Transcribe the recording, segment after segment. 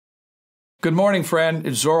Good morning, friend.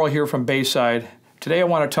 It's Zoro here from Bayside. Today I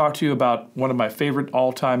want to talk to you about one of my favorite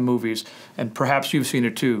all-time movies, and perhaps you've seen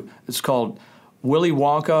it too. It's called Willy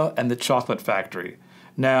Wonka and the Chocolate Factory.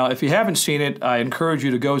 Now, if you haven't seen it, I encourage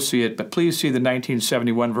you to go see it, but please see the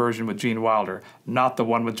 1971 version with Gene Wilder, not the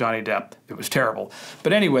one with Johnny Depp. It was terrible.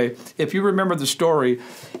 But anyway, if you remember the story,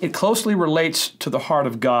 it closely relates to the heart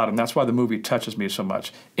of God, and that's why the movie touches me so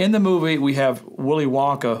much. In the movie, we have Willy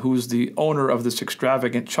Wonka, who's the owner of this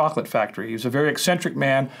extravagant chocolate factory. He's a very eccentric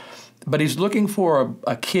man, but he's looking for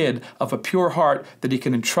a kid of a pure heart that he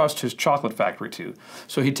can entrust his chocolate factory to.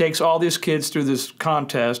 So he takes all these kids through this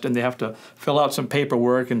contest, and they have to fill out some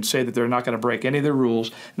paperwork and say that they're not going to break any of the rules.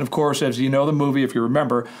 And of course, as you know the movie, if you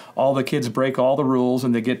remember, all the kids break all the rules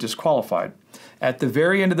and they get disqualified. At the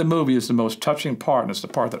very end of the movie is the most touching part, and it's the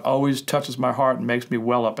part that always touches my heart and makes me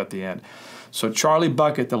well up at the end. So Charlie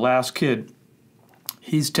Bucket, the last kid,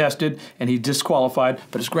 he's tested and he's disqualified,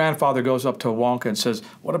 but his grandfather goes up to Wonka and says,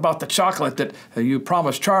 "What about the chocolate that you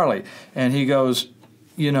promised Charlie?" And he goes,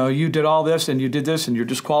 "You know, you did all this and you did this and you're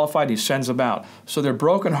disqualified." He sends them out. So they're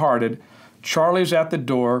brokenhearted. Charlie's at the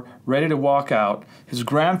door, ready to walk out. His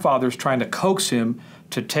grandfather's trying to coax him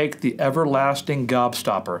to take the everlasting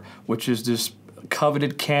Gobstopper, which is this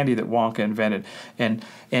coveted candy that Wonka invented, and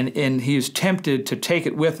he is tempted to take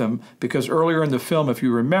it with him because earlier in the film, if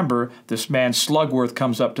you remember, this man Slugworth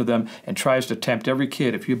comes up to them and tries to tempt every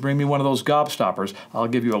kid. "If you bring me one of those Gobstoppers, I'll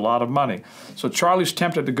give you a lot of money." So Charlie's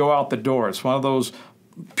tempted to go out the door. It's one of those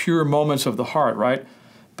pure moments of the heart, right?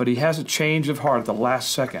 But he has a change of heart at the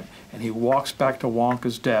last second, and he walks back to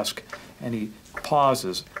Wonka's desk, and he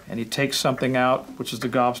pauses, and he takes something out, which is the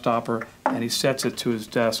Gobstopper, and he sets it to his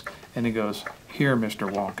desk, and he goes, "Here, Mr.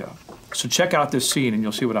 Wonka." So check out this scene, and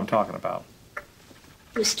you'll see what I'm talking about.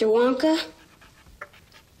 Mr. Wonka?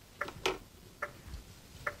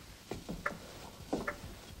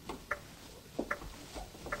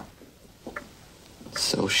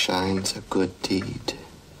 So shines a good deed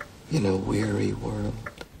in a weary world.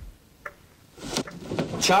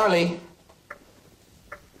 Charlie,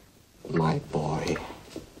 my boy,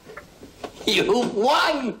 you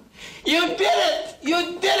won! You did it!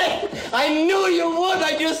 You did it! I knew you would!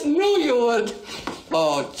 I just knew you would!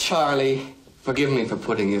 Oh, Charlie, forgive me for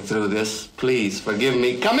putting you through this. Please, forgive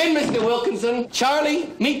me. Come in, Mr. Wilkinson.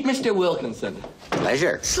 Charlie, meet Mr. Wilkinson.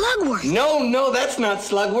 Pleasure. Slugworth! No, that's not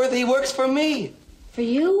Slugworth. He works for me. For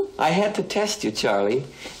you? I had to test you, Charlie,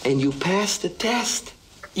 and you passed the test.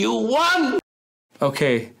 You won!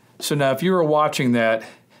 Okay, so now if you were watching that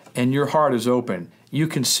and your heart is open, you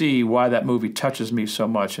can see why that movie touches me so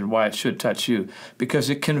much and why it should touch you, because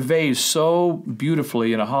it conveys so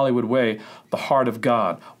beautifully in a Hollywood way the heart of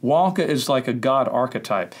God. Wonka is like a God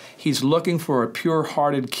archetype. He's looking for a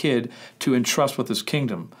pure-hearted kid to entrust with his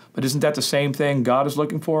kingdom. But isn't that the same thing God is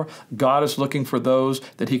looking for? God is looking for those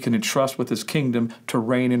that he can entrust with his kingdom to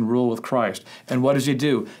reign and rule with Christ. And what does he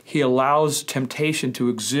do? He allows temptation to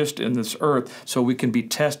exist in this earth so we can be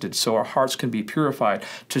tested, so our hearts can be purified,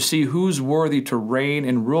 to see who's worthy to reign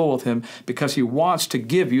and rule with him, because he wants to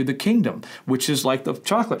give you the kingdom, which is like the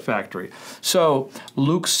chocolate factory. So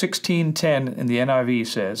Luke 16:10 in the NIV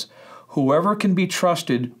says, "Whoever can be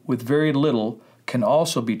trusted with very little can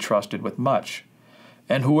also be trusted with much.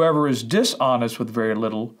 And whoever is dishonest with very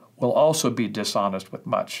little will also be dishonest with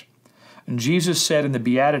much." And Jesus said in the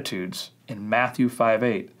Beatitudes in Matthew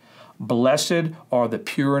 5:8, "Blessed are the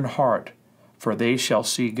pure in heart, for they shall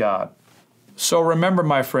see God." So remember,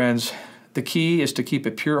 my friends, the key is to keep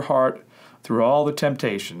a pure heart through all the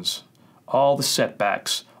temptations, all the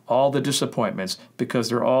setbacks, all the disappointments, because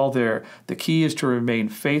they're all there. The key is to remain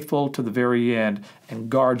faithful to the very end and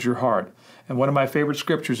guard your heart. And one of my favorite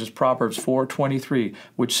scriptures is Proverbs 4:23,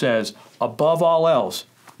 which says, "Above all else,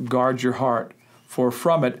 guard your heart, for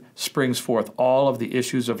from it springs forth all of the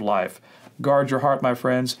issues of life." Guard your heart, my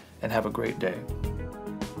friends, and have a great day.